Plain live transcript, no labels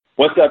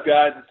What's up,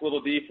 guys? It's Little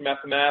D from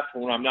FMF.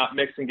 When I'm not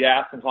mixing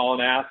gas and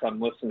hauling ass,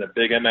 I'm listening to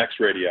Big MX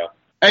Radio.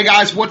 Hey,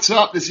 guys, what's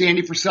up? This is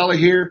Andy Frisella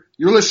here.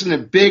 You're listening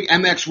to Big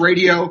MX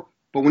Radio,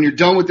 but when you're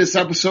done with this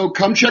episode,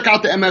 come check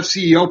out the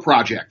MFCEO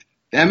project,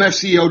 the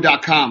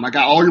MFCEO.com. I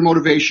got all your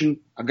motivation.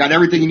 I've got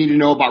everything you need to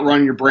know about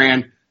running your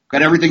brand. I've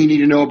got everything you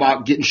need to know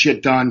about getting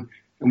shit done,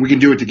 and we can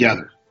do it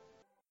together.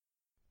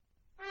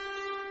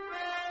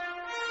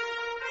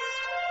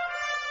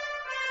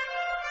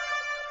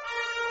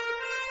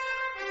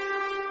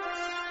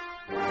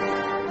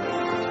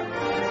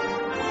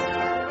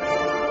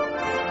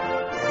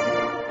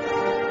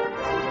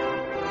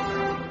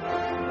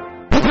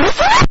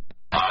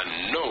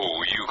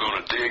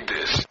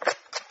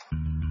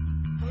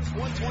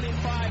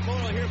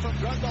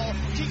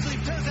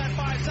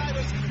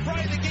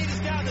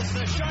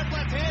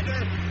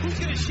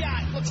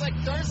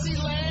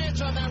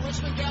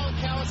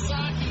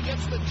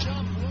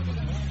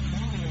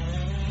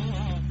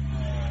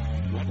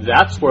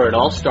 That's where it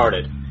all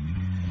started.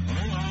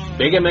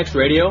 Big MX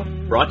Radio,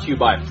 brought to you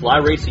by Fly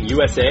Racing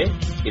USA,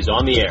 is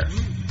on the air.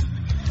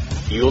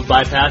 Fueled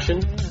by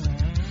passion,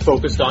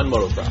 focused on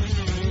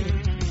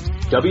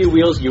motocross. W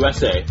Wheels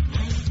USA,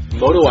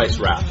 Moto Ice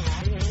Wrap,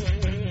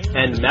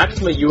 and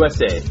Maxima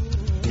USA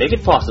make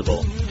it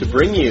possible to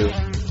bring you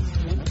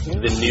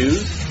the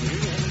news,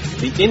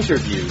 the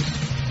interviews,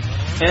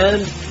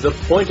 and the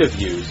point of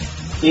views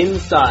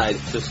inside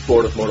the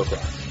sport of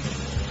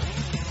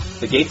motocross.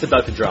 The gate's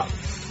about to drop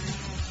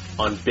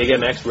on Big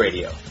MX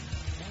Radio.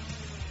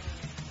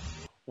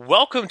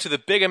 Welcome to the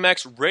Big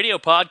MX Radio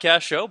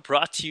Podcast Show,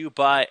 brought to you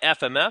by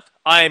FMF.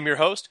 I am your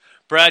host,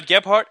 Brad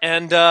Gebhardt,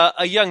 and a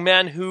young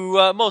man who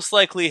most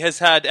likely has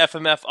had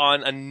FMF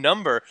on a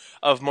number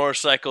of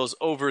motorcycles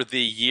over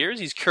the years.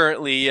 He's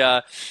currently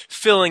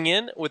filling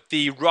in with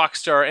the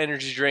Rockstar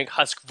Energy Drink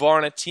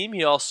Husqvarna team.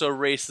 He also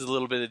races a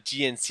little bit of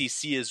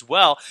GNCC as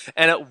well,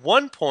 and at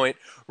one point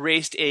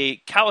raced a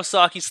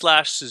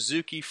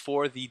Kawasaki/Suzuki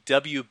for the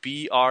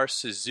WBR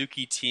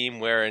Suzuki team,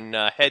 wearing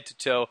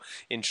head-to-toe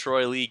in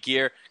Troy Lee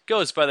gear.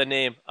 Goes by the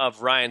name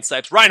of Ryan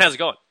Sipes. Ryan, how's it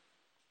going?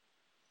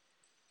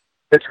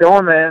 It's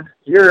going, man.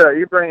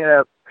 You're bringing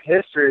up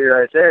history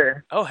right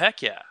there. Oh,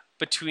 heck yeah.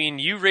 Between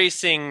you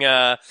racing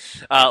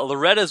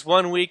Loretta's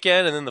one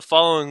weekend and then the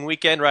following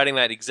weekend riding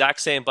that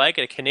exact same bike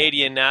at a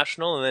Canadian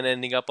National and then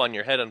ending up on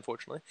your head,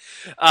 unfortunately.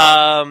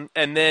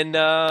 And then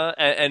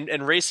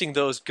racing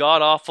those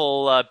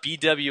god-awful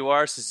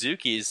BWR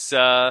Suzukis.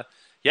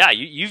 Yeah,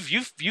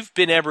 you've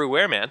been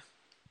everywhere, man.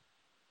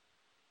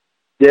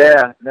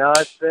 Yeah, no,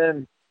 it's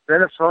been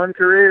a fun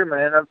career,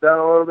 man. I've done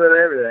a little bit of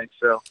everything,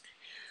 so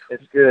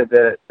it's good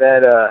that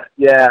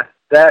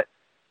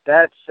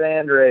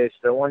sand race,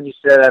 the one you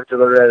said after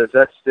Loretta's,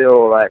 that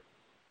still like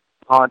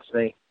haunts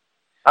me.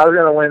 I was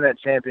gonna win that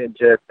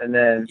championship, and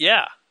then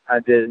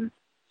I didn't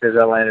because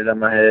I landed on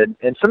my head,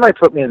 and somebody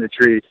put me in the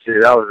trees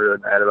too. I was really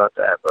mad about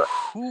that. But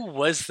who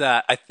was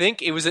that? I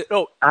think it was I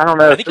don't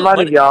know.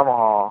 Somebody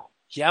Yamaha.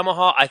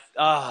 Yamaha.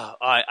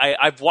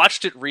 I've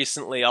watched it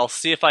recently. I'll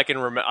see if I can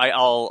remember.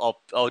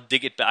 I'll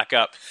dig it back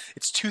up.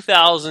 It's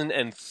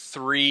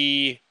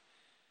 2003.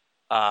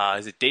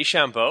 Is it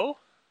Deschambault?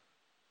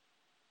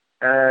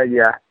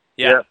 Yeah.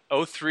 Yeah,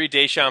 03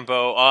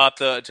 Deschambault. I'll have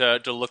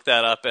to look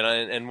that up,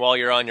 and while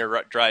you're on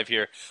your drive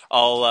here,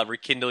 I'll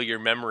rekindle your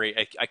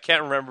memory. I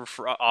can't remember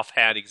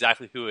offhand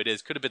exactly who it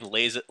is. Could have been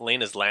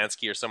Lena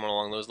Zlansky or someone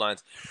along those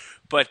lines.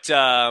 But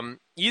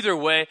either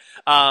way,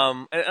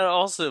 and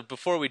also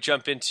before we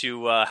jump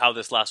into how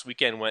this last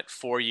weekend went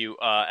for you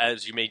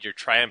as you made your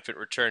triumphant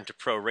return to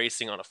pro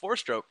racing on a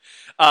four-stroke,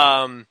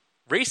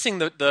 racing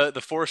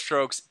the four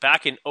strokes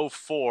back in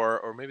 04,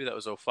 or maybe that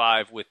was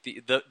 05 with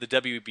the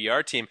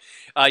WBR team.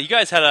 You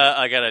guys had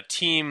a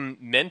team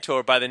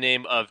mentor by the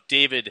name of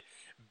David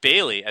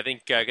Bailey. I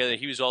think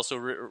he was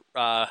also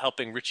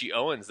helping Richie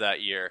Owens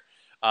that year.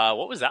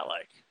 What was that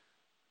like?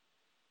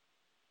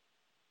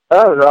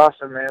 That was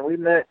awesome, man. We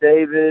met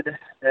David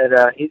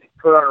at he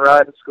put on a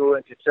riding school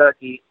in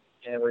Kentucky,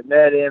 and we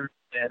met him,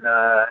 and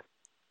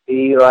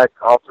he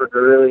offered to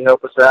really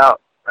help us out,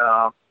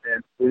 and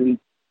we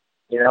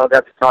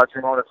got to talk to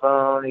him on the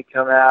phone. He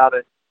come out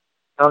and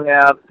hung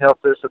out and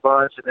helped us a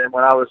bunch. And then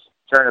when I was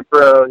turning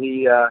pro,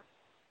 he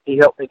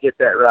helped me get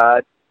that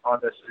ride on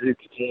the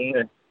Suzuki team.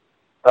 And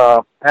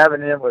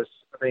having him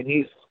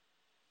he's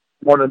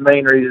one of the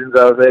main reasons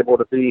I was able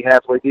to be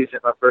halfway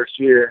decent my first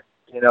year.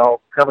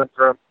 Coming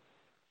from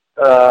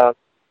the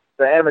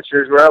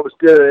amateurs where I was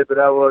good, but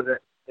I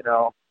wasn't,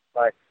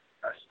 like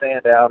a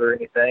standout or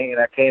anything.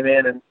 And I came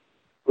in and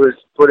was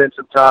put in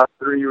some top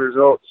 3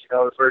 results,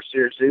 the first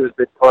year, so he was a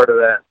big part of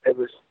that.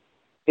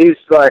 He's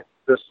like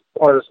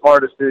one of the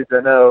smartest dudes I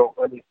know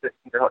when you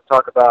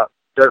talk about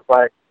dirt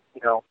bike,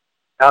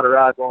 how to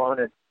ride one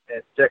and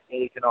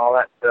technique and all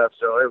that stuff.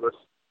 So it was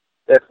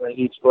definitely a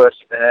huge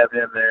blessing to have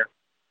him there.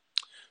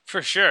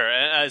 For sure.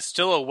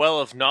 Still a well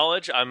of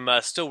knowledge. I'm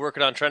still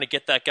working on trying to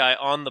get that guy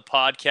on the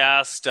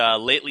podcast.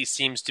 Lately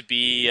seems to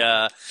be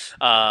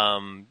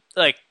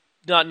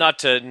not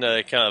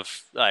to kind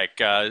of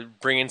like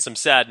bring in some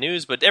sad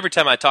news, but every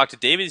time I talk to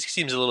David, he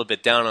seems a little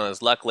bit down on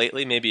his luck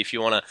lately. Maybe if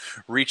you want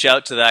to reach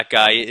out to that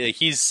guy,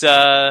 he's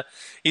a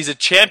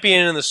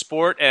champion in the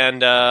sport,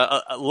 and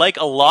like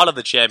a lot of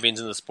the champions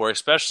in the sport,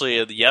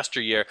 especially the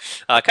yesteryear,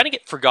 kind of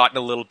get forgotten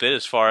a little bit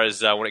as far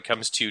as when it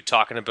comes to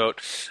talking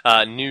about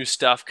new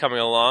stuff coming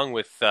along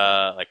with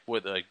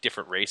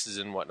different races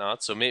and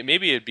whatnot. So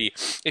maybe it'd be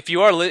if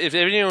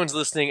anyone's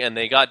listening and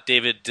they got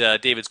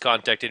David's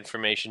contact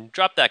information,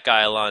 drop that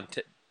guy a line.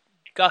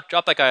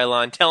 Drop that guy a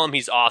line. Tell him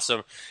he's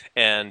awesome,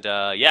 and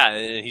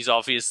he's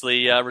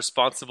obviously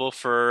responsible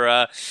for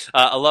a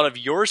lot of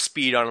your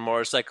speed on a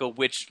motorcycle.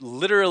 Which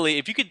literally,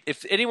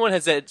 if anyone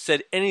has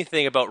said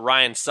anything about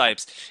Ryan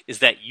Sipes, is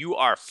that you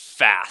are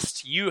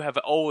fast. You have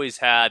always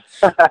had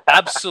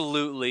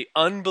absolutely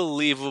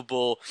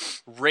unbelievable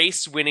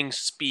race-winning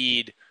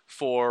speed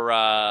for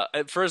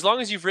as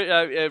long as you've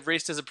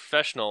raced as a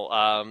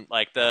professional.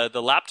 Like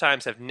the lap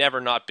times have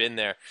never not been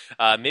there.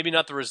 Maybe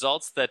not the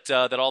results that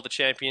all the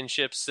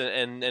championships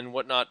and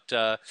whatnot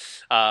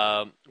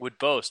would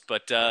boast,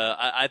 but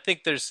I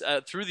think there's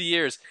through the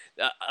years,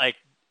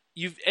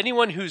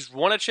 anyone who's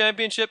won a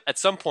championship at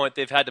some point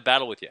they've had to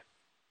battle with you.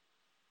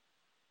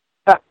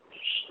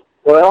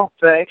 Well,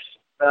 thanks.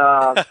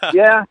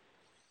 Yeah.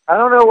 I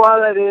don't know why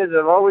that is.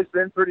 I've always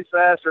been pretty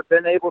fast or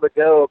been able to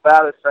go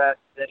about as fast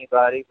as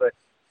anybody, but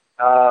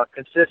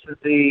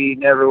consistency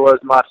never was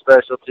my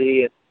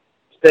specialty, and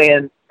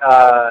staying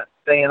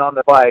on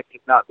the bike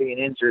and not being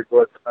injured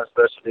was my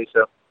specialty.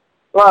 So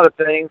a lot of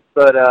things,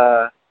 but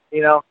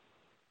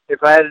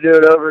if I had to do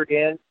it over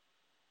again,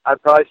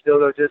 I'd probably still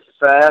go just as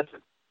fast.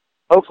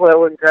 Hopefully I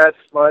wouldn't crash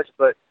as much,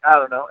 but I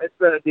don't know. It's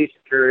been a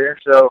decent career,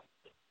 so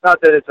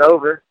not that it's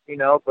over,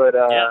 but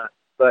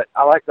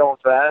I like going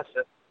fast,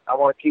 and I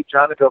want to keep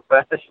trying to go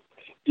fast, try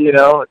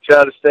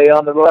to stay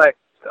on the bike.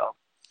 So.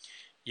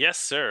 Yes,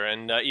 sir.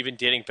 And even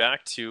dating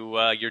back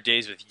to your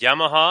days with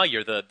Yamaha,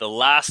 you're the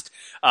last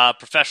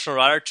professional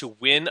rider to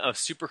win a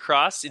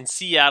Supercross in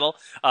Seattle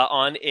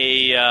on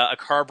a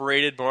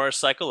carbureted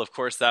motorcycle. Of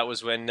course, that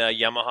was when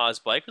Yamaha's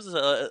bike was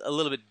a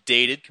little bit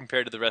dated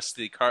compared to the rest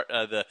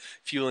of the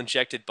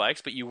fuel-injected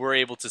bikes, but you were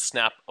able to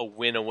snap a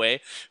win away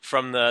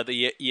from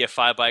the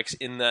EFI bikes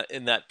in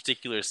that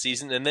particular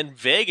season. And then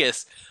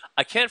Vegas,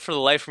 I can't for the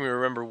life of me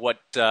remember what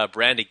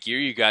brand of gear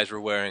you guys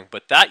were wearing,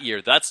 but that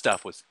year, that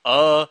stuff was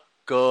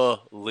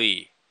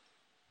ugly.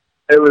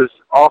 It was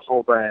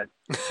awful brand.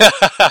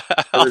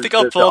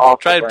 I'll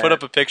try and put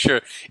up a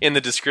picture in the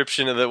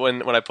description of it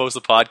when I post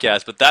the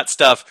podcast, but that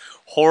stuff,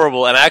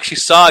 horrible. And I actually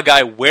saw a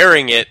guy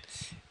wearing it,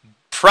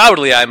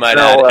 proudly I might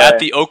add, at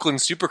the Oakland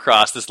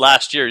Supercross this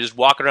last year, just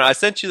walking around. I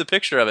sent you the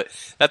picture of it.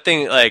 That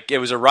thing, it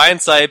was a Ryan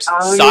Sipes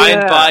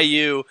signed by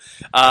you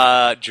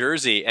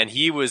jersey, and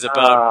he was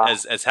about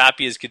as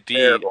happy as could be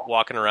terrible.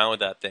 Walking around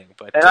with that thing.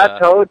 But I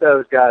told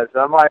those guys,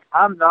 I'm like,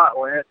 I'm not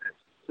wearing this.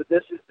 So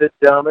this is the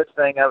dumbest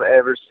thing I've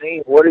ever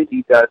seen. What are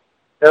you guys?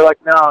 They're like,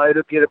 no,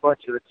 it'll get a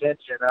bunch of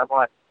attention. I'm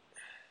like,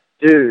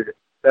 dude,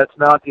 that's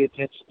not the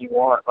attention you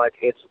want. Like,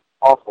 it's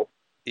awful.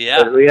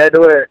 Yeah. But we had to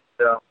wear it,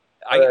 so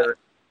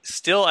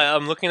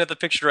I'm looking at the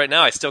picture right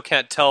now. I still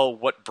can't tell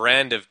what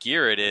brand of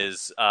gear it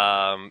is.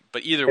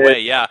 But either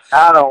way, yeah.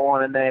 I don't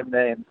want to name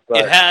names, but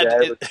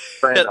it was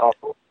brand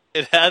awful.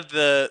 It had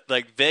the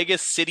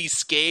Vegas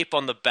cityscape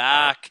on the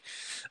back,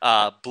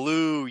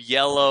 blue,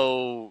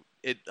 yellow.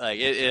 It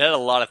had a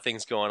lot of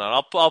things going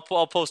on.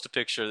 I'll post a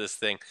picture of this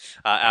thing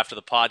after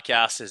the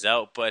podcast is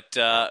out. But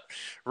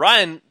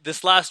Ryan,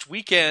 this last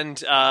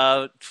weekend,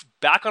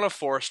 back on a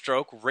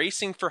 4-stroke,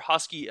 racing for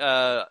Husky,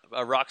 a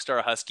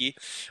Rockstar Husky.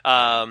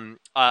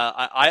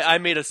 I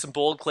made some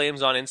bold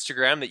claims on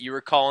Instagram that you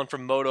were calling for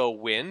Moto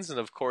wins, and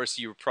of course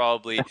you were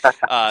probably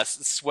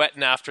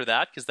sweating after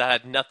that because that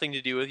had nothing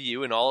to do with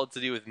you and all to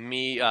do with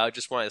me.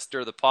 Just wanted to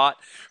stir the pot.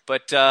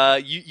 But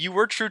you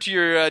were true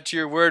to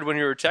your word when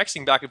you were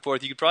texting back and forth.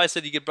 You could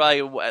said you could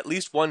probably at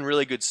least one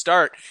really good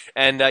start,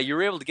 and you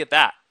were able to get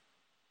that.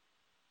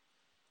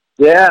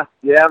 Yeah,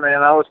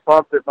 man. I was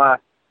pumped at my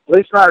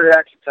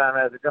reaction time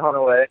hasn't gone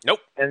away. Nope.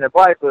 And the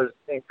bike was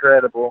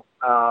incredible.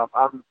 I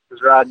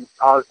was riding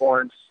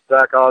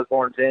Zach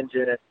Osborne's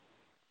engine, and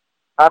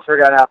I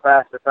forgot how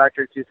fast the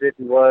factory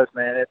 250 was,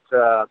 man. It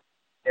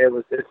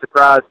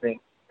surprised me.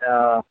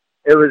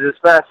 It was as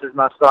fast as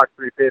my stock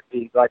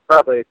 350, like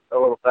probably a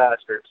little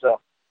faster.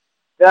 So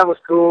that was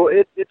cool.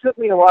 It took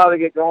me a while to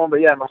get going,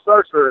 but yeah, my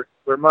starts were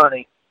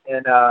money.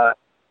 And I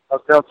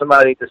was telling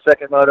somebody the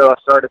second moto I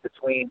started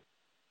between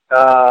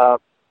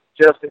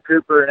Justin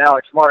Cooper and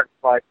Alex Martin,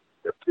 like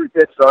they're pretty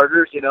good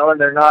starters,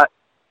 and they're not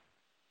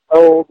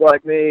old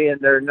like me, and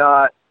they're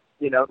not,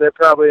 they're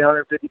probably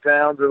 150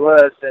 pounds or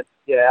less. And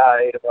yeah,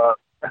 I ate them up.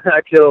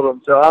 I killed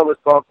them. So I was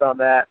pumped on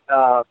that.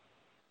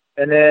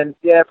 And then,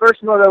 yeah,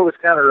 first moto was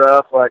kind of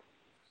rough. Like,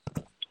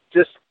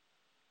 just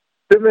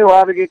took me a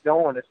while to get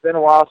going. It's been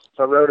a while since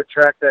I rode a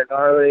track that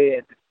gnarly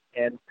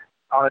and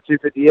on a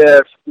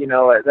 250F,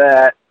 at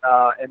that,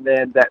 and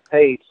then that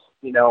pace,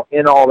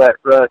 in all that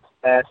rut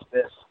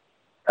fastness.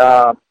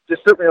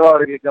 Just took me a while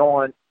to get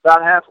going.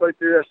 about halfway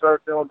through, I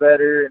started feeling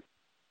better and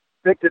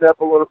picked it up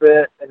a little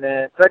bit. And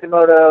then second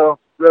moto,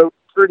 rode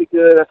pretty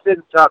good. I stayed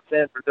in the top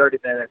 10 for 30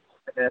 minutes.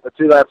 And then with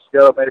 2 laps to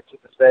go, I made a few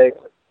mistakes.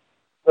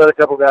 Let a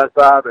couple guys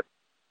by, but,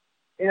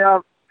 you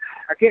know,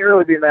 I can't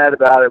really be mad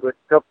about it with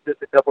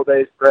just a couple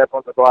days prep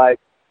on the bike,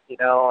 you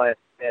know,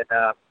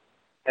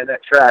 and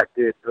that track,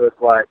 dude, was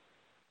like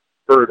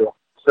brutal.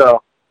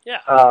 So,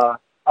 Yeah.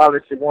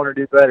 Obviously want to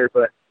do better,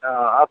 but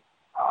I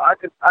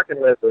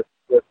can live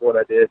with what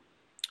I did.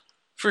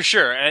 For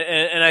sure,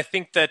 and I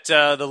think that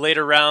the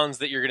later rounds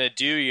that you're going to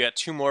do, you got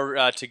 2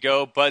 more to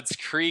go. Budds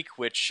Creek,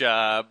 which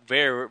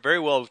very very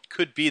well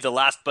could be the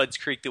last Budds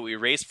Creek that we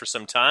race for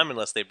some time,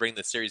 unless they bring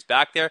the series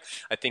back there.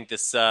 I think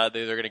they're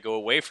going to go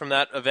away from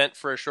that event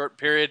for a short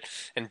period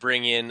and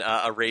bring in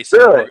a race.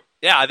 Really?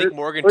 Yeah, I think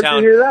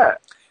Morgantown. Where'd you hear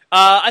that?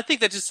 I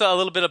think that just a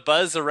little bit of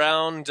buzz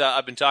around.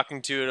 I've been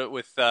talking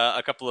with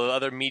a couple of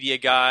other media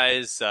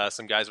guys,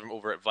 some guys from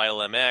over at Vital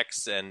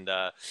MX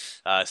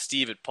and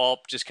Steve at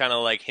Pulp, just kind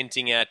of like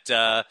hinting at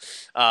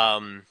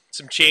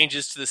some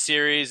changes to the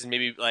series, and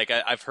maybe like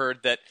I've heard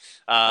that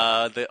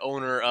the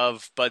owner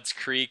of Budds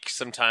Creek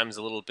sometimes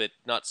a little bit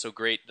not so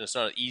great. It's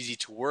not easy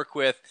to work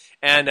with,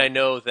 and I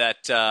know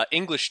that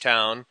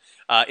Englishtown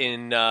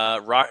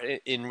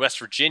in West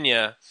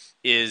Virginia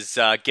is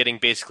getting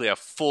basically a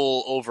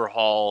full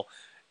overhaul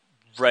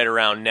right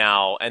around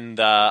now, and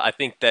I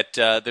think that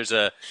there's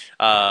a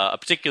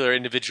particular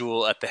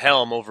individual at the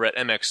helm over at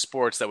MX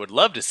Sports that would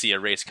love to see a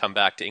race come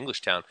back to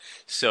Englishtown.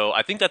 So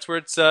I think that's where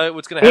it's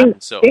what's going to happen.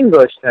 So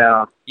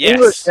Englishtown, yes.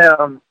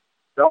 Englishtown.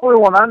 The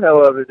only one I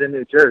know of is in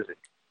New Jersey.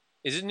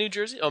 Is it New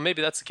Jersey? Oh,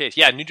 maybe that's the case.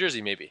 Yeah, New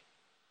Jersey, maybe.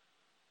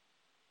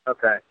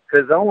 Okay,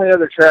 because the only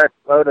other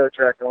moto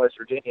track in West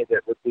Virginia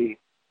that would be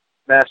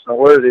national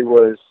worthy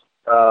was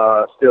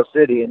Steel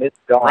City, and it's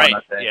gone. Right.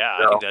 I think. Yeah,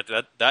 so, I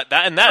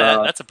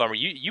think that's a bummer.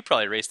 You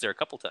probably raced there a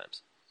couple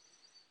times.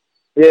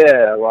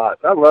 Yeah, a lot.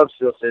 I love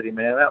Steel City,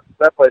 man.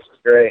 That place is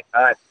great.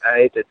 I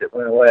hate that it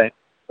went away,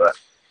 but.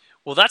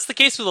 Well, that's the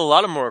case with a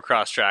lot of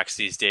motocross tracks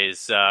these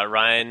days,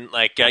 Ryan.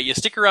 Like you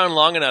stick around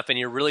long enough, and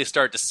you really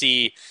start to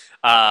see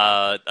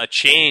a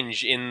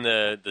change in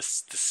the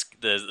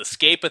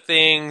scape of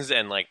things,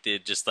 and like the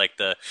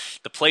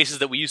places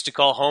that we used to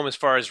call home as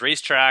far as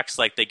racetracks,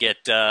 like they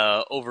get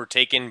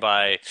overtaken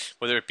by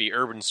whether it be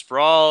urban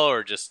sprawl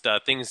or just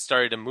things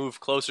started to move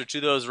closer to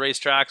those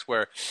racetracks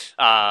where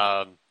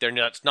they're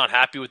not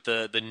happy with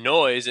the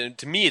noise. And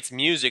to me, it's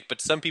music, but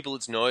to some people,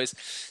 it's noise.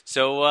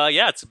 So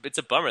yeah, it's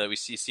a bummer that we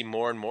see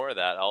more and more of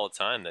that all the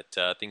time.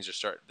 That things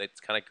they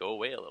kind of go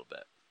away a little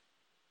bit.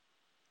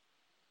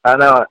 I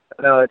know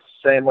it's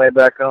the same way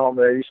back home.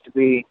 There used to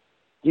be,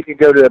 you could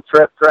go to a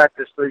prep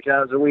practice 3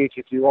 times a week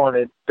if you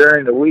wanted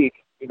during the week,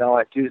 you know,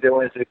 like Tuesday,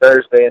 Wednesday,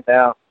 Thursday, and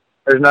now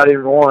there's not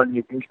even one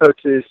you can go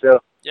to. So,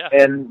 yeah.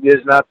 And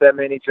there's not that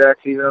many tracks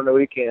even on the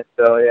weekend.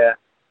 So, yeah,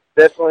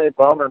 definitely a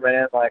bummer,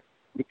 man. Like,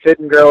 you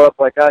couldn't grow up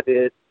like I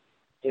did,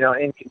 you know,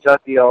 in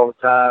Kentucky all the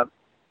time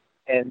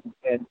and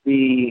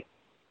be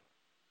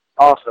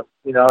awesome.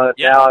 You know,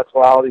 yeah. Now that's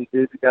why all these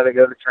dudes have got to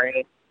go to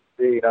training.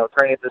 You know,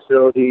 training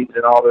facilities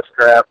and all this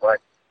crap. Like,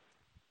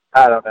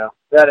 I don't know.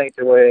 That ain't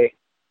the way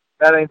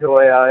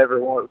I ever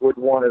would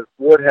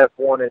have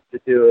wanted to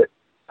do it.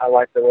 I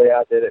like the way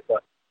I did it,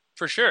 but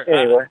for sure.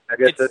 Anyway, I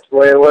guess that's the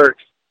way it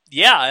works.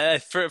 Yeah,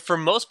 for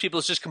most people,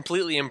 it's just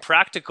completely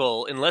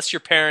impractical unless your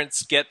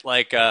parents get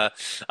like a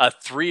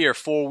 3 or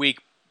 4 week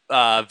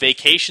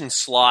vacation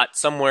slot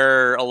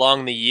somewhere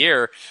along the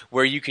year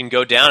where you can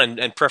go down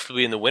and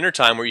preferably in the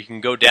wintertime where you can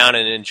go down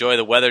and enjoy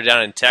the weather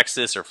down in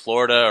Texas or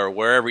Florida or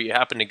wherever you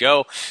happen to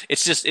go.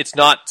 It's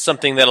not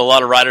something that a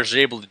lot of riders are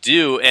able to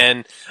do.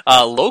 And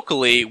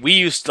locally, we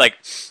used like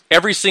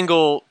every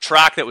single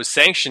track that was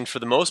sanctioned for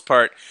the most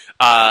part.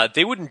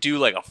 They wouldn't do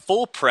like a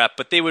full prep,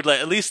 but they would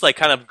at least like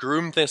kind of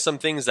groom some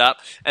things up,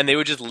 and they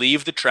would just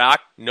leave the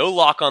track, no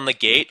lock on the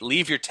gate,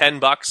 leave your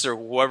 $10 or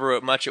however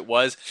much it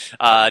was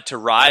to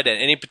ride at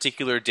any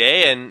particular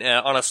day. And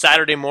on a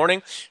Saturday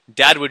morning,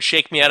 Dad would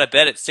shake me out of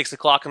bed at 6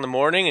 o'clock in the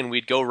morning, and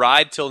we'd go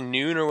ride till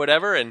noon or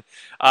whatever, and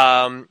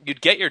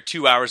you'd get your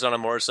 2 hours on a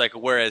motorcycle.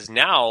 Whereas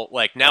now,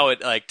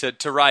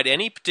 to ride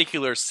any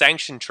particular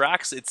sanctioned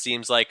tracks, it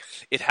seems like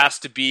it has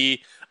to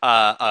be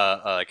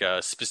like a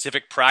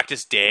specific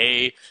practice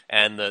day,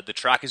 and the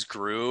track is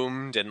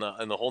groomed and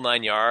the whole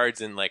 9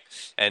 yards, and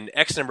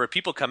X number of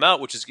people come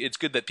out, which is, it's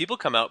good that people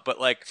come out, but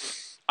like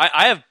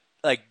I have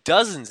like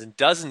dozens and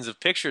dozens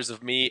of pictures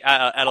of me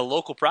at a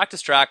local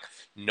practice track,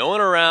 no one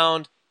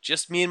around,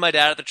 just me and my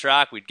dad at the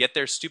track. We'd get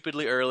there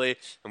stupidly early,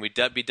 and we'd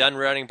be done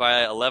running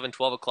by 11,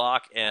 12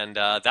 o'clock, and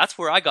that's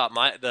where I got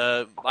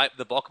the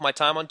bulk of my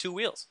time on 2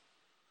 wheels.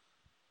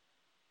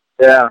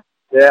 Yeah,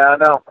 I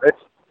know.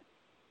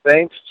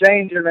 Things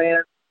changing,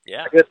 man.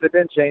 Yeah. I guess they've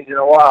been changing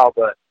a while,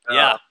 but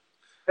yeah,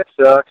 it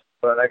sucks.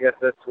 But I guess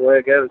that's the way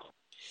it goes.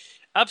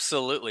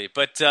 Absolutely,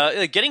 but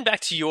getting back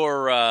to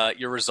your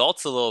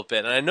results a little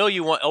bit, and I know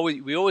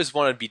we always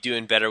want to be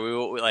doing better.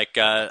 We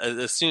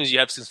as soon as you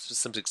have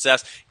some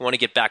success, you want to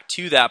get back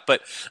to that.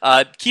 But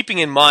keeping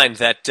in mind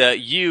that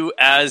you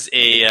as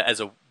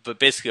a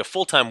basically a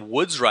full-time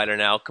woods rider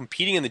now,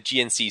 competing in the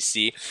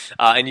GNCC,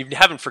 and you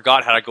haven't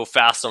forgot how to go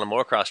fast on a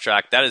motocross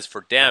track. That is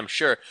for damn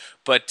sure.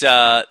 But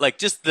like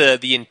just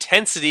the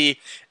intensity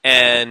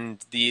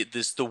and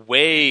the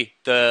way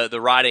the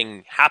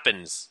riding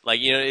happens, like,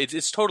 you know,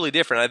 it's totally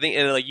different. I think,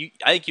 and like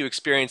I think you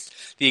experienced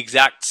the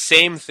exact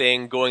same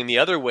thing going the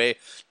other way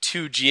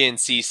to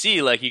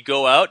GNCC. Like, you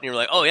go out and you're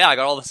like, oh yeah, I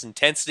got all this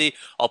intensity.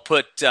 I'll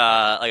put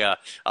like a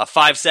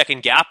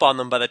 5-second gap on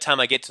them by the time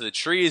I get to the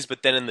trees,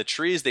 but then in the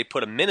trees they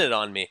put a minute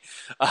on me.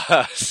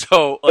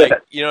 So like,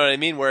 you know what I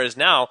mean? Whereas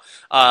now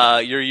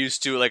you're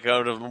used to like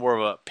more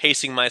of a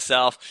pacing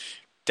myself,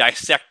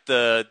 dissect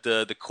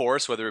the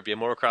course, whether it be a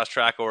motocross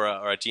track or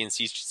a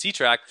GNCC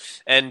track,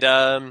 and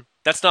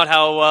that's not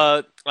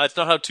how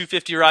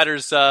 250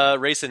 riders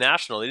race a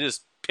national. They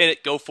just pit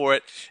it, go for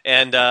it,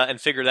 and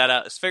figure that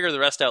out. Figure the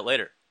rest out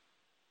later.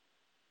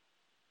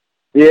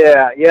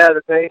 Yeah,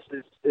 the pace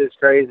is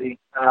crazy,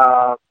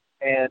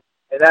 and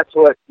that's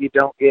what you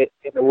don't get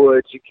in the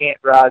woods. You can't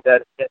ride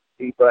that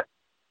intensity, but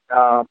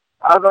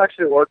I've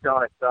actually worked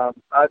on it some.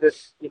 I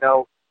just, you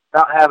know,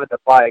 not having the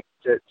bike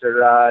to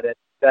ride and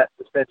that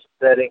suspension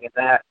setting, and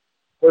that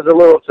was a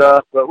little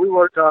tough, but we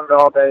worked on it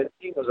all day. The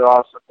team was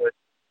awesome with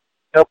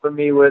helping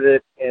me with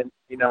it, and,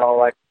 you know,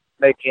 like,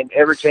 making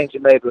every change you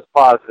made was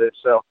positive.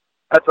 So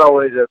that's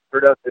always a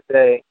productive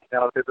day, you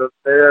know, because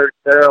there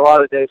are a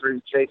lot of days where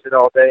you chase it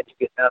all day and you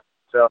get nothing.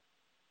 So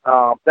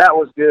that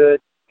was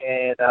good.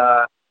 And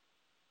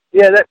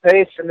yeah, that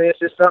pace for me, it's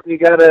just something you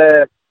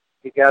gotta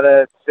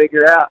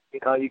figure out. You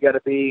know, you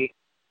gotta be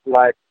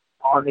like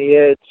on the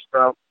edge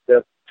from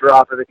the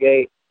drop of the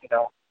gate. You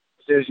know,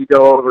 as soon as you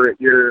go over it,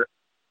 you're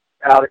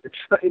out of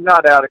control.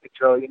 Not out of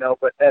control, you know,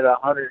 but at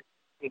 100,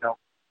 you know,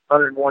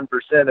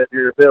 101% of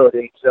your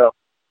ability. So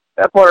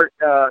that part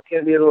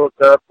can be a little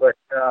tough, but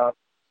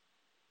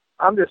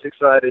I'm just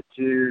excited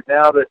to,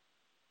 now that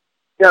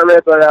got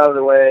Red Bud out of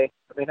the way.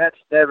 I mean, that's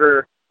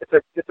never, it's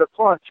a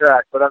fun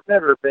track, but I've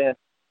never been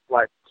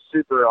like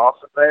super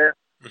awesome there.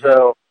 Mm-hmm.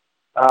 So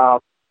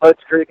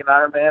Bud's Creek and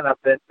Ironman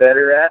I've been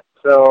better at.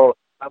 So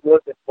I'm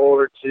looking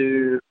forward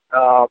to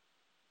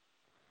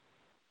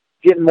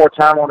getting more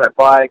time on that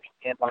bike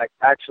and like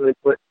actually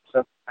putting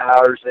some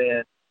hours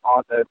in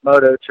on the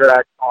moto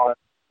track on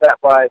that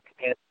bike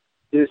and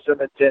do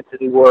some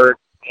intensity work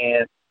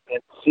and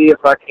see if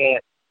I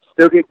can't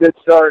still get good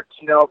starts,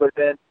 you know, but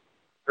then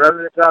run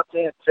in the top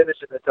 10, finish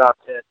in the top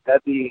 10.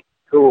 That'd be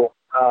cool.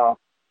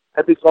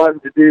 That'd be fun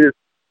to do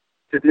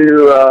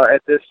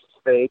at this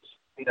stage,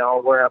 you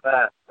know, where I'm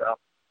at. So.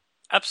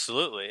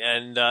 Absolutely,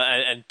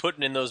 and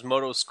putting in those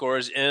moto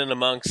scores in and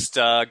amongst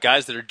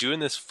guys that are doing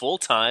this full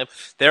time,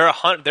 their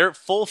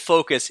full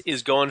focus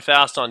is going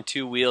fast on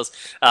two wheels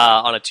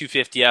on a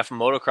 250F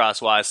motocross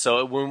wise.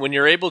 So when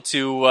you're able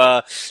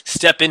to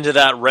step into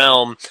that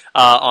realm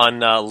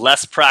on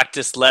less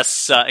practice,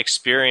 less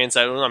experience,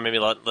 I don't know, maybe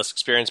less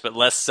experience, but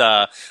less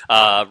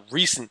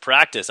recent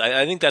practice,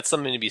 I think that's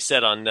something to be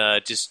said on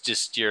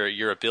just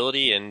your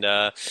ability, and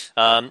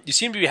you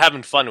seem to be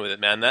having fun with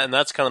it, man. And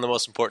that's kind of the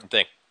most important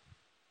thing.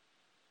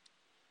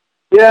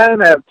 Yeah, I'm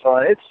having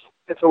fun.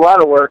 It's a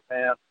lot of work,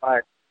 man.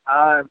 Like,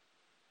 I'm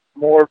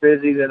more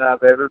busy than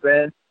I've ever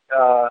been,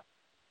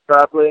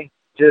 probably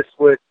just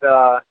with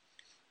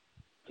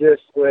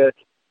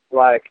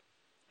like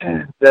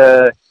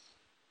the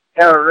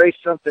how to race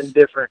something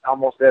different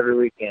almost every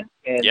weekend.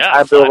 And yeah,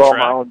 I build all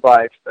my own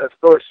bikes. Of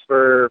course,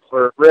 for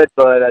Red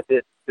Bud, I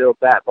didn't build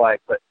that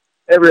bike, but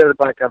every other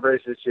bike I've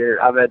raced this year,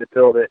 I've had to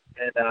build it.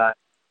 And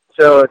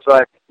so it's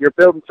like you're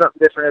building something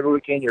different every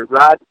weekend. You're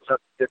riding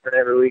something different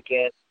every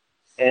weekend.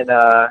 And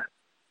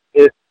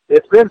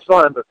it's been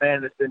fun, but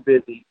man, it's been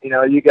busy. You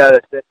know, you got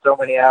to spend so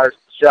many hours in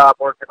the shop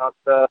working on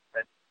stuff,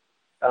 and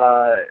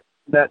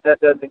that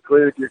doesn't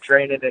include your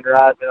training and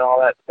riding and all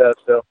that stuff.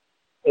 So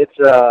it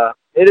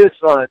is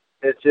fun.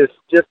 It's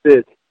just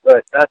busy,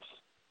 but that's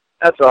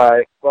all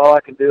right. Well, all I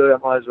can do it, I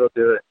might as well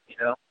do it. You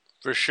know.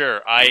 For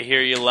sure. I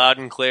hear you loud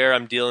and clear.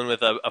 I'm dealing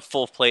with a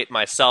full plate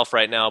myself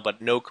right now,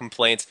 but no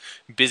complaints.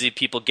 Busy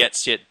people get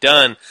shit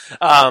done.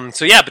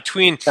 So yeah,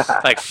 between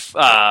like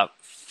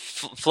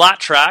flat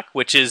track,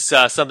 which is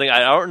something I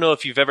don't know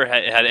if you've ever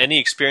had any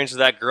experience with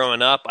that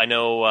growing up. I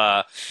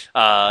know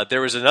there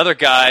was another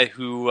guy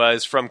who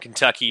is from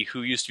Kentucky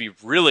who used to be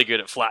really good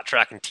at flat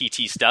track and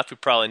TT stuff. You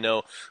probably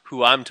know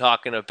who I'm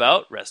talking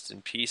about. Rest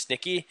in peace,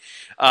 Nicky.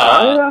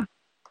 Yeah.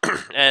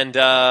 And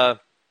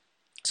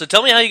so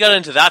tell me how you got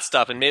into that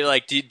stuff, and maybe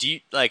like do you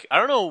like, I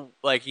don't know,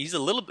 like he's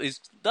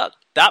not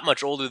that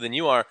much older than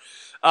you are.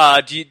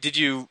 Did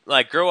you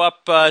like grow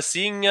up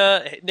seeing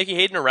Nicky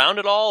Hayden around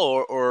at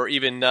all, or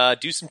even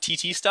do some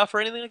TT stuff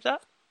or anything like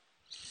that?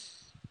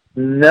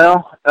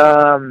 No,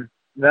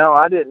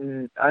 I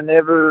didn't. I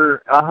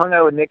hung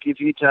out with Nicky a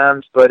few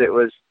times, but it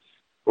was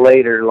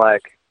later,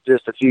 like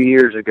just a few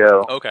years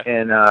ago. Okay.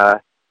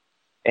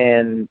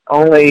 And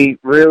only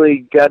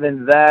really got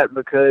into that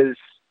because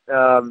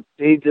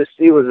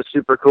he was a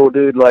super cool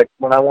dude. Like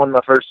when I won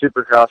my first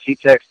Supercross, he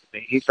texted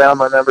me. He found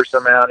my number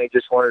somehow, and he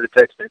just wanted to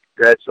text me and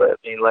congratulate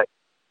me. Like,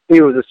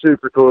 he was a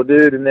super cool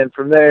dude. And then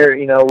from there,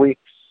 you know, we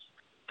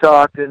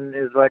talked, and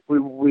it was like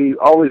we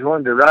always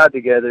wanted to ride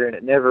together, and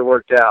it never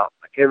worked out.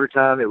 Like every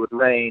time it would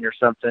rain or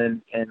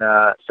something, and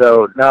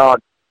so no, I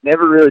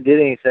never really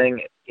did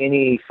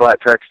any flat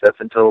track stuff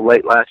until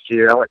late last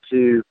year. I went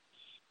to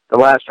the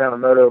last round of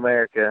Moto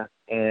America,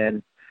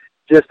 and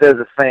just as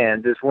a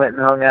fan, just went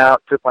and hung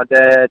out, took my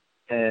dad,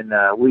 and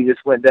we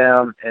just went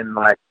down and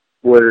like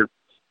were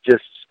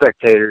just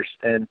spectators,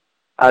 and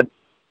I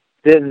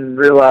didn't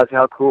realize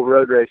how cool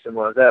road racing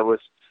was. That was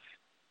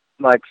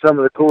like some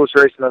of the coolest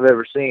racing I've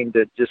ever seen,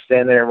 to just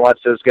stand there and watch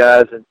those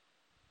guys. And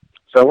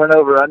so I went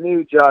over. I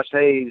knew Josh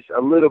Hayes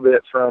a little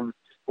bit from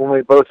when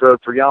we both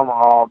rode for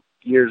Yamaha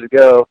years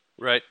ago.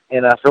 Right.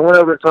 And so I went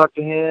over and talked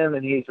to him,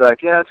 and he's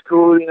like, yeah, it's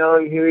cool, you know.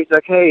 He's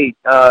like, hey,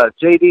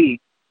 JD,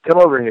 come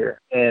over here.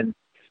 And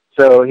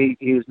so he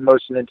was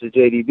motioning to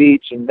JD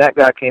Beach, and that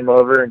guy came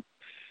over and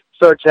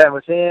started chatting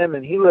with him,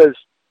 and he lives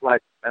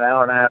like an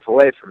hour and a half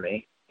away from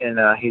me. And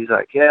he's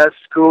like, yeah, it's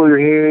cool you're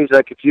here. He's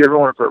like, if you ever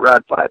want to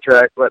ride flat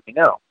track, let me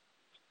know.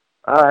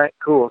 All right,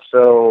 cool.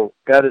 So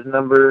got his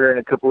number, and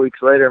a couple weeks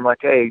later, I'm like,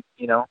 hey,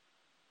 you know,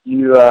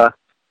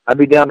 I'd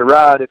be down to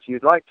ride if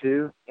you'd like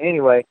to.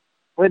 Anyway,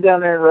 went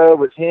down there and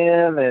rode with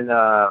him and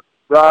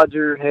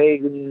Roger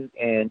Hagen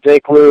and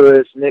Jake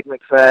Lewis, Nick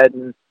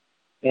McFadden,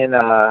 and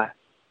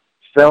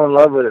fell in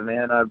love with it,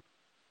 man.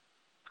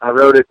 I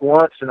rode it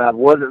once, and I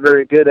wasn't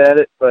very good at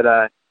it, but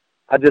I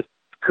just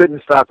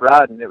couldn't stop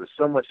riding. It was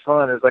so much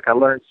fun. It was like I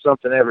learned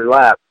something every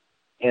lap.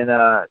 And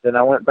then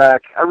I went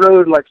back. I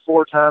rode like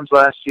 4 times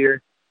last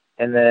year,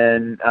 and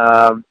then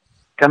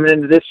coming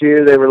into this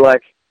year, they were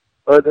like,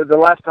 well, the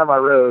last time I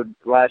rode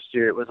last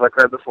year, it was like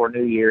right before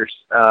New Year's.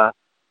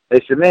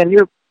 They said, man,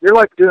 you're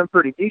like doing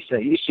pretty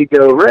decent. You should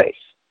go race.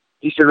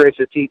 You should race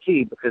a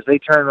TT because they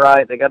turn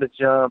right. They got to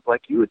jump.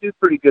 Like, you would do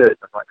pretty good.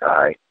 I'm like, all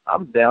right,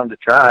 I'm down to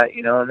try it,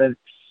 you know. And then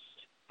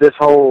this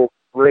whole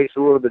race a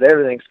little bit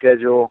everything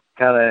schedule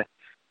kind of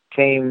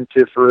came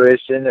to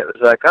fruition. It was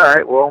like, all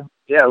right, well,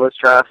 yeah, let's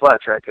try a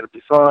flat track. It'll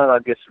be fun. I'll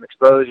get some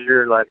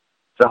exposure. Like,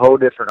 it's a whole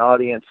different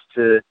audience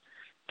to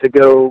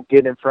go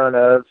get in front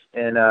of.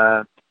 And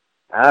I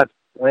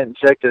went and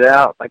checked it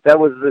out. Like, that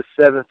was the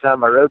 7th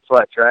time I rode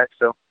flat track,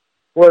 so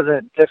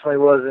definitely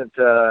wasn't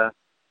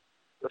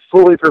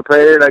fully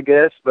prepared, I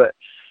guess, but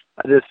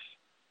I just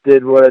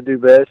did what I do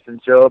best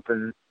and show up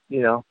and,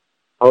 you know,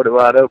 hold it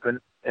wide open.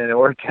 And it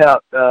worked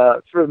out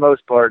for the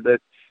most part. The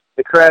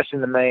crash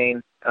in the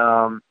main,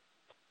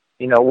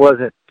 you know,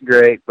 wasn't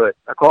great, but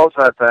I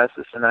qualified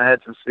fastest and I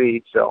had some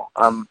speed, so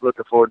I'm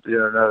looking forward to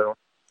doing another one.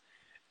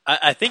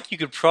 I think you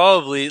could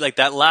probably, like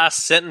that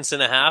last sentence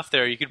and a half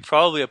there, you could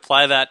probably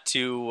apply that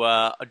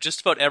to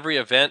just about every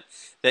event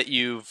that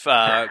you've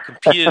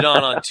competed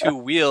on 2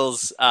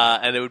 wheels,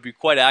 and it would be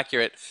quite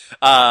accurate.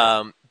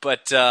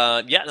 But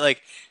yeah,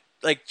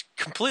 like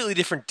completely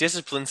different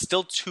disciplines,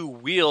 still 2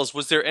 wheels.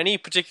 Was there any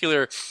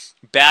particular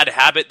bad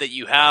habit that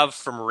you have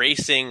from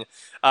racing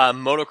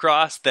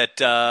motocross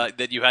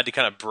that you had to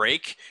kind of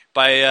break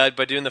by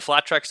doing the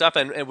flat track stuff?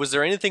 And was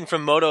there anything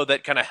from moto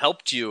that kind of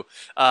helped you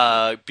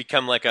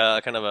become like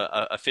a kind of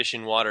a fish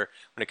in water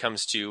when it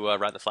comes to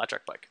riding the flat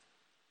track bike?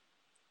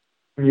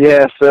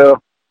 Yeah,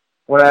 so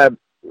when I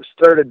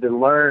started to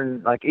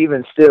learn, like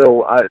even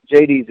still,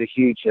 JD's a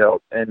huge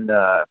help, and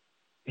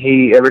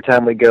he, every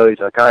time we go, he's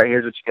like, all right,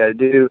 here's what you got to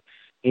do.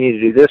 You need to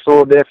do this a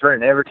little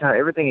different. And every time,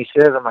 everything he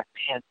says, I'm like,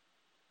 man,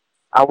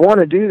 I want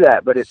to do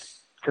that, but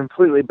it's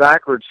completely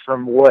backwards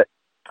from what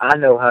I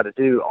know how to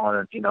do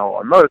on, you know,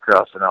 on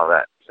motocross and all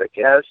that. It's like,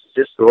 yeah, it's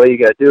just the way you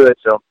got to do it.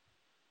 So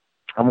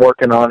I'm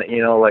working on it,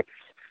 you know, like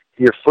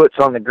your foot's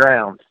on the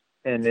ground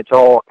and it's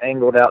all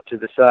angled out to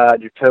the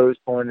side, your toes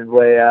pointed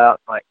way out.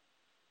 Like,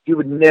 you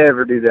would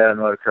never do that on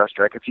a motocross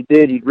track. If you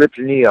did, you'd rip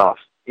your knee off,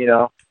 you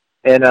know.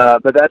 And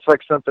but that's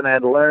like something I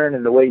had to learn,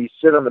 and the way you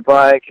sit on the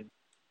bike and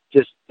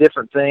just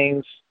different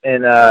things.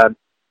 And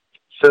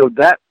so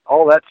that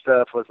all that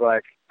stuff was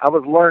like, I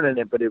was learning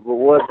it, but it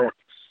wasn't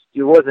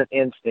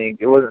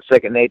instinct. It wasn't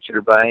second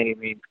nature by any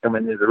means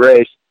coming into the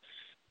race.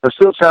 I was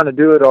still trying to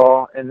do it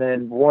all, and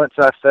then once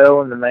I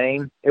fell in the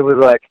main, it was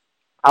like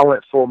I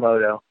went full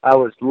moto. I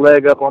was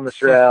leg up on the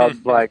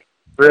shroud, like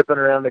ripping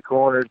around the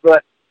corners.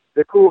 But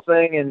the cool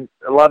thing, and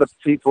a lot of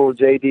people,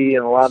 JD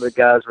and a lot of the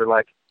guys were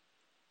like,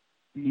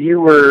 they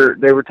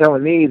were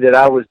telling me that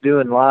I was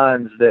doing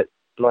lines that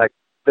like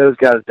those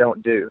guys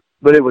don't do,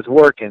 but it was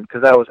working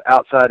because I was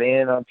outside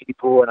in on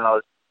people and I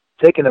was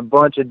taking a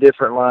bunch of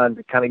different lines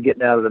and kind of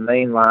getting out of the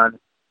main line.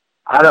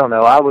 I don't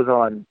know. I was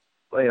on,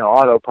 you know,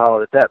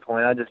 autopilot at that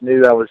point. I just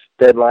knew I was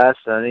dead last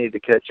and I needed to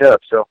catch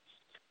up. So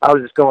I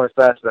was just going as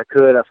fast as I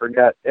could. I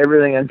forgot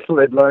everything I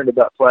had learned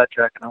about flat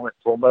track and I went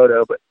full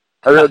moto, but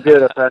I rode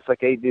good. I passed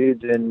like 8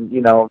 dudes in,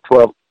 you know,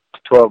 12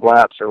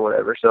 laps or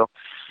whatever. So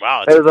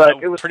wow, it was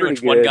like, it was pretty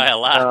much good. One guy a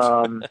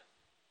lap.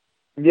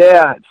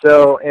 Yeah.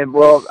 So, and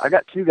well, I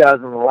got 2 guys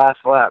in the last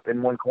lap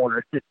in one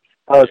corner.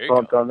 I was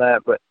pumped on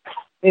that, but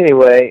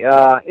anyway,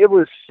 it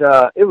was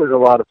a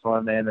lot of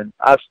fun, man. And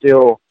I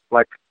still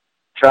like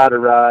try to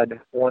ride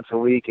once a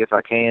week if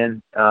I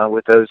can,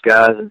 with those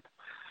guys.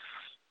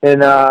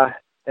 And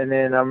and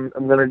then I'm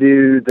going to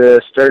do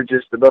the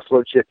Sturgis, the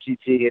Buffalo Chip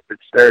GT at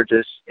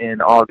Sturgis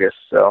in August.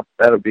 So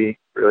that'll be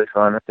really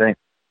fun, I think.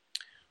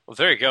 Well,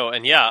 there you go.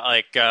 And yeah,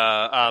 like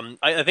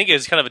I think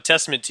it's kind of a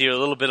testament to a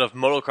little bit of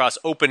motocross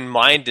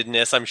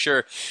open-mindedness. I'm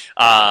sure,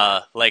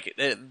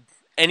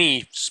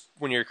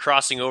 when you're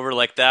crossing over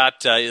like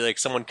that, like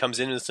someone comes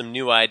in with some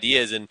new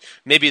ideas, and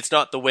maybe it's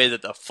not the way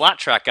that the flat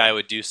track guy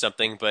would do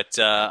something, but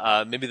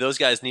maybe those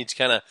guys need to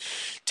kind of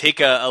take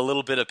a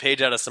little bit of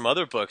page out of some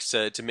other books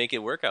to make it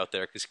work out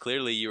there, because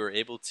clearly you were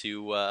able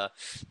to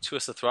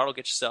twist the throttle,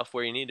 get yourself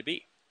where you need to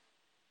be.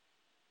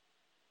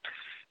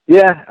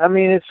 Yeah, I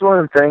mean, it's one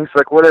of the things,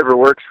 like, whatever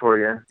works for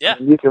you. Yeah.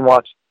 You can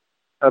watch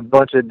a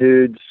bunch of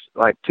dudes,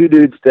 like two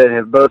dudes that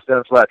have both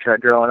done flat track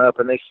growing up,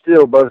 and they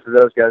still, both of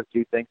those guys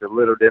do things a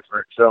little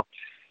different. So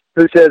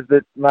who says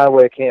that my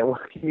way can't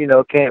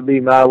be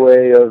my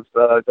way of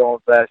going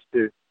fast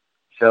too?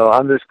 So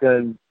I'm just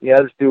going to,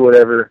 just do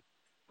whatever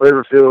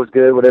feels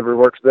good, whatever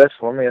works best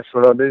for me. That's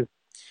what I'll do.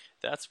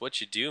 That's what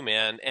you do,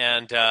 man.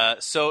 And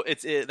so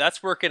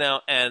that's working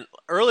out. And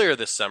earlier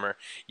this summer,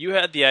 you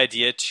had the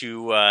idea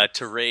to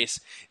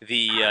race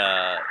the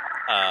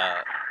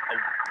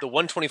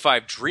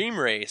 125 Dream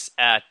Race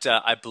at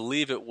I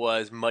believe it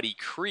was Muddy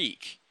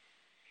Creek,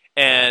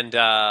 and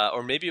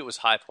or maybe it was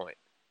High Point.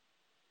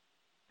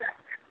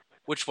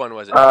 Which one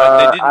was it?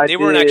 They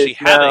weren't actually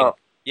having. No.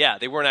 Yeah,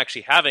 they weren't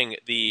actually having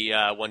the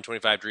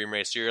 125 Dream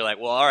Race. So you're like,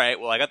 well, all right.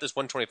 Well, I got this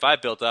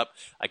 125 built up.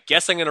 I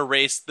guess I'm going to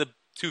race the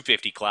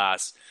 250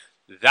 class.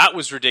 That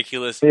was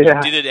ridiculous. Yeah.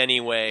 You did it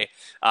anyway.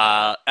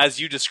 As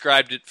you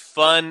described it,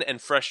 fun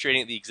and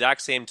frustrating at the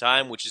exact same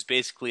time, which is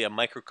basically a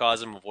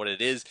microcosm of what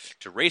it is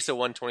to race a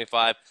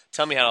 125.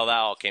 Tell me how that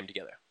all came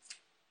together.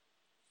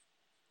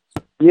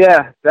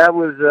 Yeah, that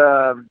was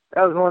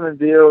one of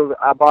the deals.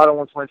 I bought a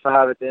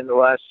 125 at the end of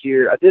last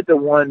year. I did the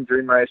one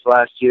Dream Race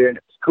last year, and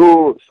it was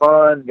cool. It was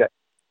fun.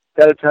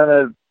 Got a ton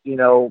of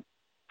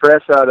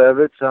press out of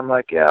it. So I'm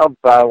like, yeah, I'll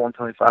buy a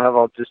 125.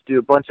 I'll just do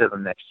a bunch of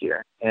them next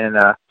year. And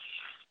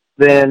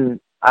then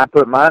I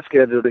put my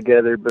schedule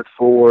together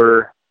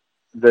before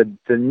the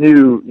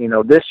new,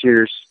 this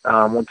year's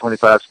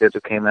 125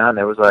 schedule came out, and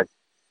it was like,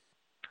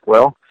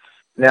 well,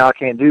 now I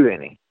can't do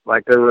any.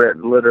 Like, there were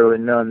literally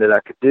none that I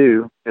could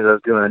do because I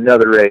was doing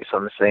another race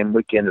on the same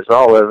weekend as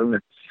all of them.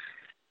 And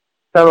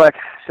so I'm like,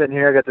 sitting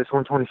here, I got this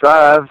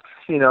 125,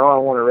 I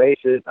want to race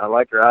it. I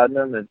like riding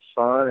them. It's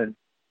fun.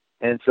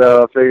 And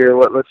so I figure,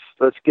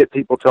 let's get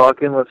people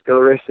talking. Let's go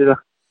race it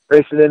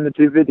in the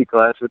 250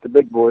 class with the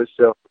big boys.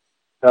 So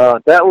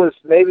that was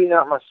maybe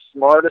not my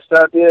smartest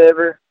idea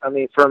ever. I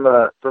mean, from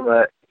a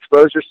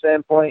exposure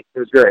standpoint, it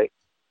was great.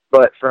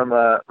 But from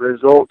a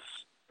results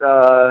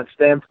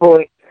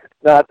standpoint,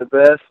 not the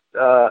best.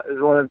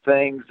 Is one of the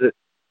things that,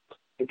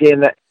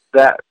 again,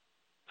 that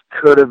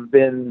could have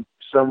been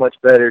so much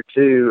better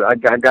too. I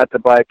got the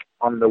bike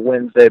on the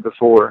Wednesday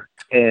before,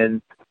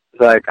 and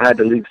like I had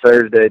to leave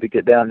Thursday to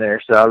get down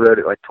there, so I rode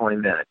it like 20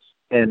 minutes.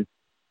 And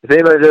if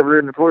anybody's ever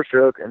ridden a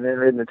 4-stroke and then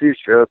ridden a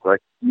 2-stroke,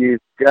 like, you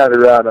got to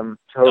ride them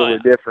totally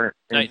different.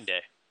 Night and day.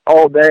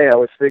 All day I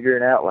was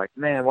figuring out, like,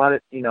 man, I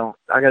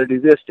got to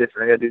do this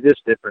different. I got to do this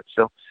different.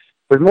 So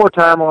with more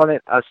time on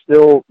it, I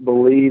still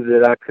believe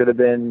that I could have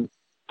been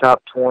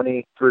top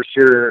 20 for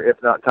sure,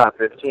 if not top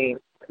 15.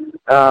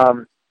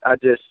 I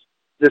just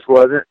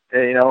wasn't,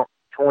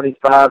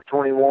 25,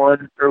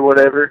 21 or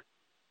whatever.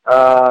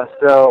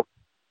 So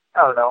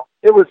I don't know.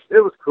 It was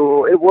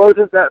cool. It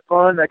wasn't that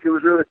fun. Like, it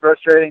was really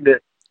frustrating to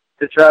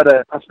try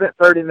to. I spent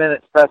 30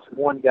 minutes passing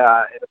one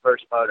guy in the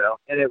first moto,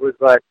 and it was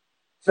like,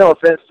 no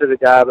offense to the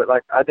guy, but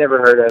like, I'd never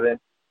heard of him,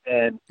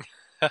 and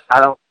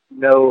I don't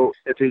know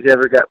if he's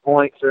ever got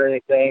points or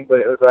anything, but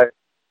it was like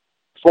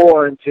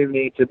foreign to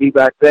me to be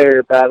back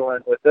there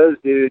battling with those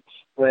dudes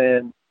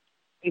when,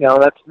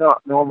 that's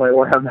not normally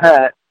where I'm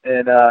at.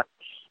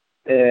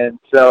 And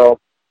so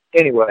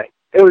anyway,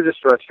 it was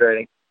just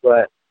frustrating,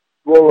 but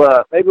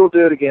maybe we'll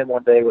do it again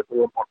one day with a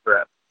little more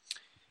prep.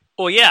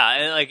 Well, yeah,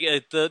 and like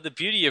the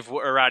beauty of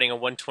riding a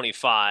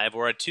 125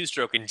 or a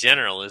 2-stroke in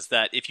general is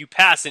that if you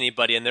pass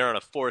anybody and they're on a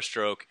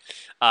 4-stroke,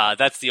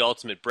 that's the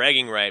ultimate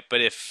bragging right.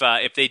 But if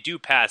they do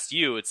pass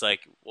you, it's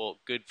like, well,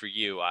 good for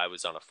you. I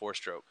was on a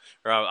 4-stroke,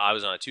 or I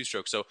was on a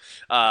 2-stroke. So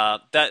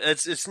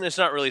it's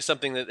not really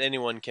something that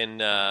anyone can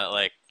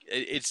like.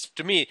 It's,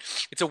 to me,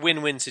 it's a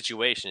win-win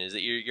situation. Is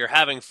that you're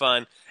having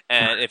fun,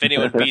 and if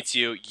anyone beats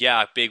you,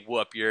 yeah, big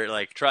whoop. You're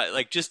like,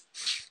 just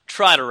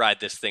try to ride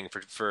this thing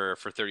for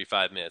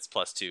 35 minutes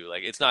plus 2.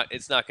 Like, it's not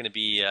going to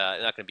be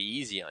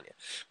easy on you.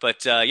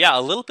 But yeah,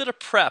 a little bit of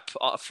prep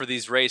for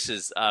these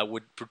races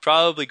would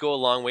probably go a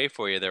long way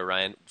for you there,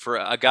 Ryan. For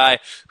a guy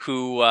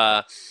who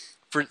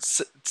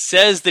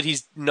says that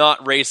he's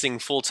not racing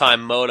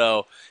full-time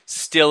moto,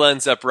 still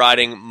ends up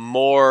riding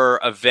more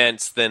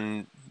events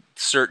than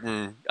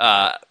certain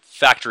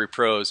factory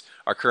pros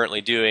are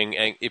currently doing.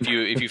 And if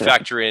you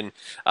factor in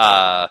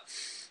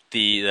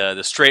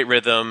the straight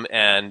rhythm,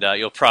 and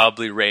you'll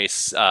probably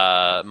race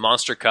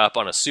Monster Cup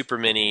on a Super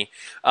Mini.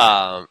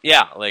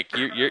 Yeah, like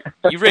you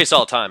race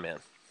all the time, man.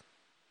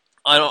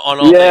 On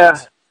all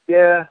things.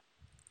 Yeah.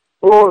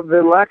 Well,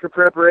 the lack of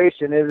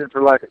preparation isn't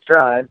for lack of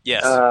trying.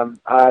 Yes.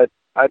 I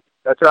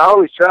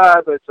always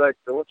try, but it's like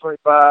the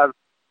 125.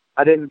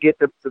 I didn't get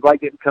the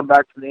bike didn't come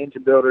back from the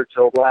engine builder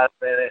till last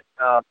minute.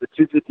 The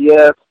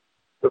 250F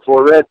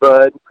before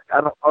Redbud,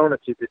 I don't own a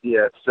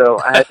 250F, so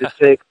I had to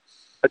take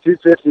a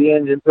 250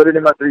 engine, put it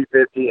in my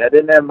 350. I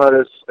didn't have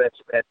motor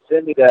suspension, man.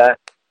 Send me that.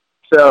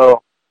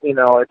 So,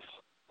 it's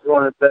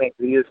one of the things.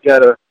 You just got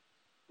to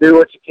do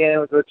what you can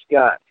with what you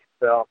got.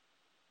 So.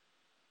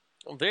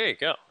 Well, there you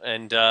go.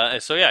 And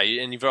so, yeah,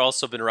 and you've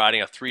also been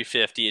riding a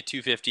 350, a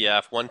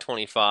 250F,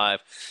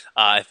 125.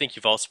 I think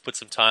you've also put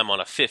some time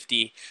on a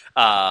 50.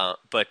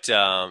 It's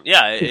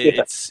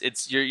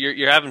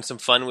you're having some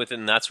fun with it,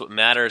 and that's what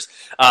matters.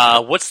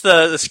 What's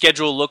the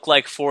schedule look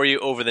like for you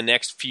over the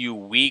next few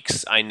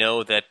weeks? I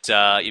know that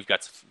you've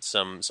got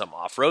some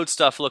off-road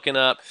stuff looking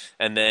up,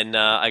 and then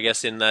I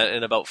guess in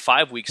about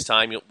 5 weeks'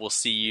 time, we'll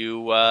see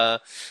you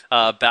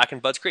back in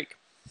Budds Creek.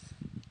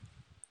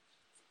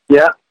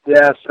 Yeah.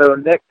 So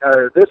this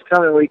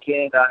coming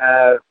weekend, I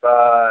have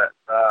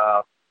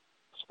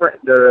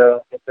Sprint Enduro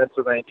in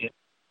Pennsylvania,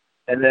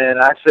 and then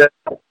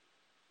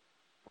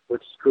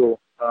which is cool,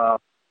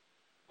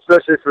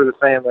 especially for the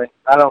family.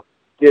 I don't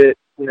get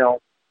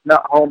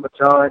not home a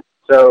ton,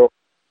 so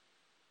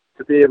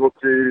to be able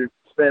to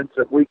spend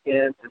some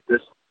weekends and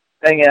just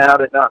hang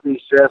out and not be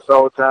stressed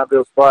all the time,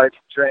 build bikes,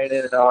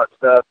 training, and all that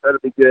stuff, that'll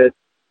be good.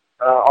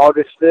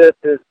 August 5th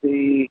is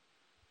the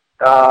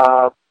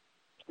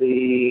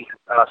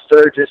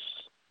Sturgis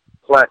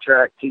flat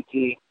track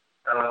TT,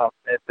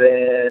 and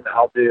then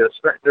I'll do a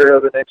Sprint Enduro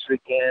the next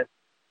weekend,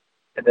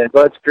 and then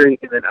Budds Creek,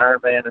 and then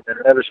Ironman, and then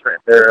another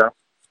Sprint Enduro.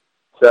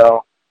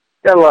 So,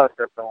 got a lot of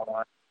stuff going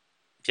on.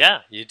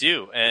 Yeah, you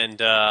do, and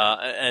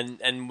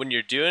when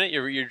you're doing it,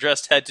 you're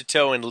dressed head to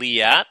toe in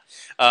Leatt,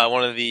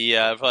 one of the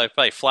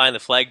probably flying the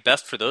flag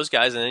best for those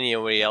guys and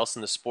anybody else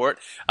in the sport.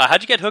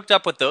 How'd you get hooked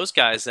up with those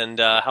guys, and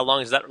how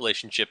long has that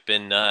relationship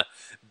been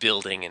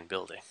building?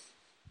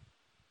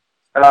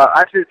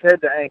 Actually, it's head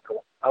to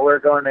ankle. I wear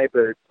Garnet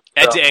boots.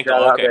 Head to ankle,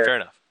 okay, fair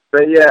enough.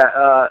 But yeah,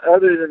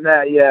 other than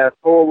that,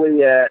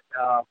 fully at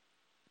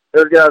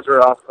those guys are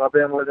awesome. I've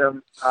been with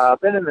them.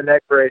 I've been in the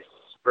neck brace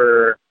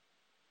for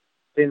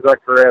seems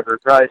like forever,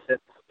 probably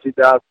since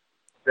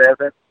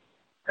 2007.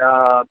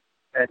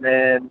 And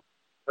then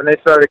when they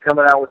started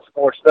coming out with some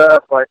more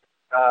stuff, like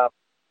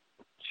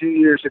 2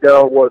 years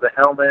ago, wore the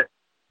helmet,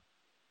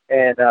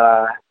 and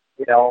the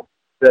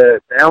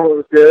helmet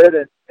was good,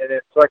 and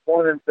it's like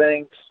one of the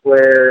things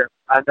where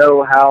I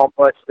know how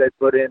much they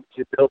put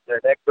into building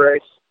their neck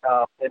brace,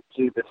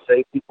 into the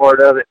safety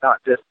part of it,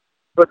 not just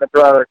putting the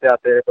product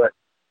out there, but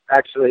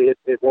actually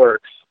it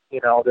works.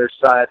 There's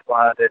science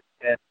behind it.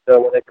 And so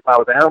when they come out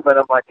with a helmet,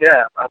 I'm like,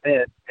 yeah, I'm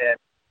in. And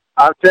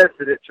I've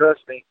tested it,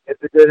 trust me.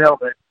 It's a good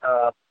helmet.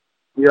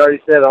 You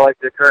already said I like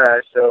to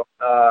crash, so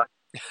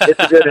it's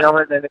a good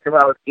helmet, and then they come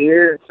out with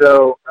gear. And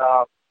so,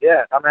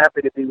 I'm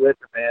happy to be with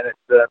them, man.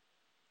 They're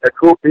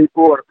cool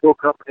people and a cool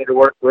company to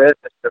work with.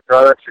 And the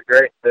products are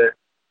great. The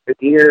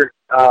gear,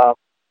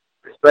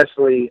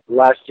 especially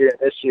last year and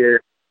this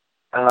year,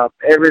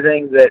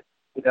 everything that,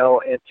 in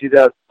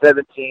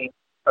 2017,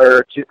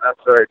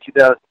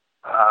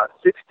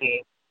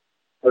 2016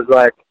 was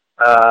like,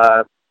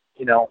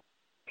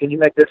 can you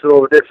make this a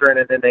little different?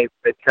 And then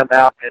they'd come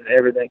out and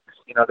everything,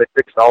 they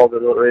fixed all the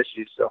little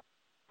issues. So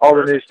all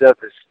the new stuff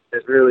is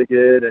really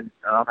good, and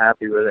I'm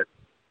happy with it.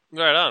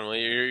 Right on. Well,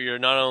 you're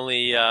not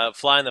only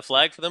flying the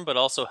flag for them, but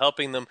also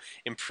helping them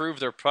improve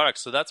their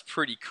products. So that's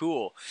pretty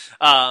cool.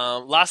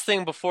 Last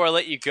thing before I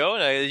let you go,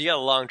 and you got a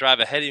long drive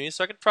ahead of you,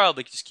 so I could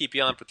probably just keep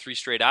you on for 3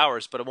 straight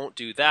hours, but I won't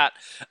do that.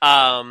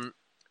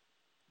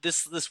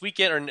 This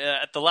weekend, or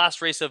at the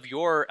last race of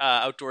your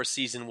outdoor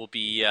season, will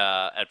be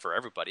and for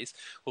everybody's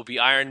will be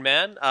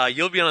Ironman.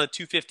 You'll be on the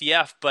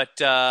 250F,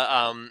 but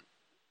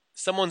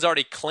someone's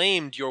already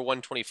claimed your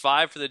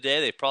 125 for the day.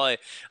 They probably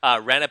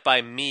ran it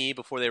by me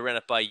before they ran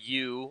it by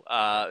you.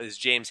 Is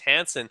James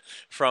Hansen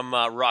from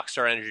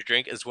Rockstar Energy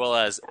Drink, as well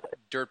as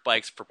Dirt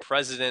Bikes for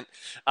President.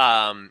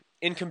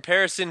 In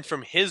comparison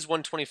from his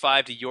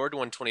 125 to your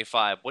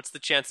 125, what's the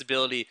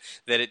chanceability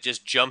that it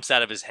just jumps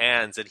out of his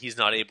hands and he's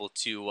not able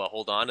to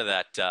hold on to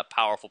that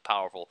powerful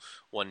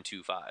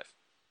 125?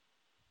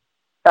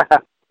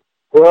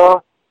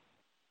 Well,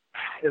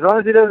 as long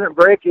as he doesn't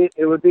break it,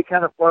 it would be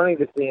kind of funny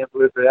to see him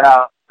loop it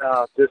out,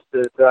 so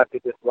I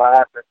could just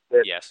laugh and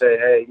say,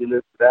 hey, you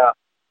looped it out.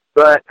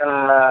 But,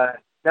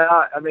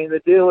 no, I mean, the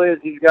deal is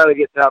he's got to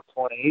get top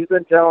 20. He's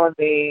been telling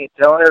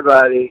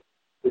everybody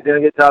he's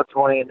going to get top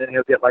 20, and then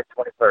he'll get like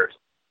 21st.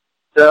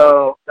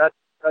 So that's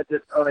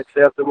just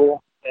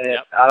unacceptable. And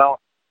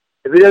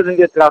if he doesn't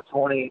get top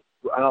 20,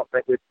 I don't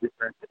think we can be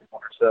friends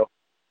anymore. So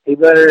he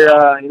better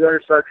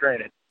start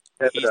training.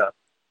 Step it up.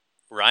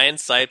 Ryan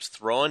Sipes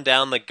throwing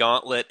down the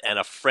gauntlet, and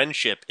a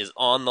friendship is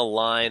on the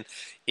line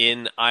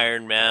in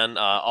Ironman.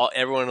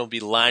 Everyone will be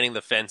lining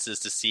the fences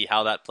to see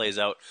how that plays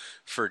out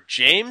for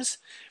James.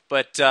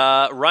 But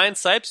Ryan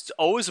Sipes,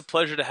 always a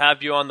pleasure to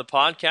have you on the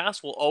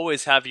podcast. We'll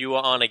always have you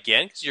on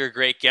again because you're a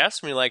great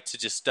guest. We like to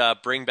just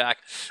bring back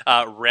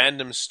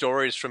random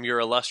stories from your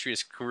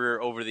illustrious career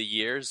over the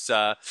years,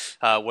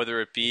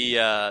 whether it be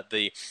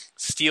the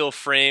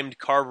steel-framed,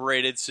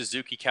 carbureted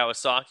Suzuki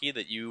Kawasaki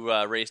that you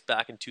raced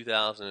back in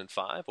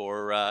 2005,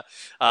 or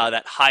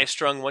that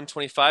high-strung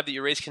 125 that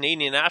you raced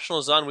Canadian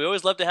Nationals on. We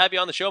always love to have you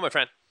on the show, my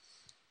friend.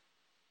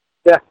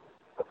 Yeah.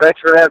 Well,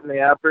 thanks for having me.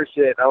 I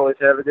appreciate it. I always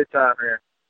have a good time here.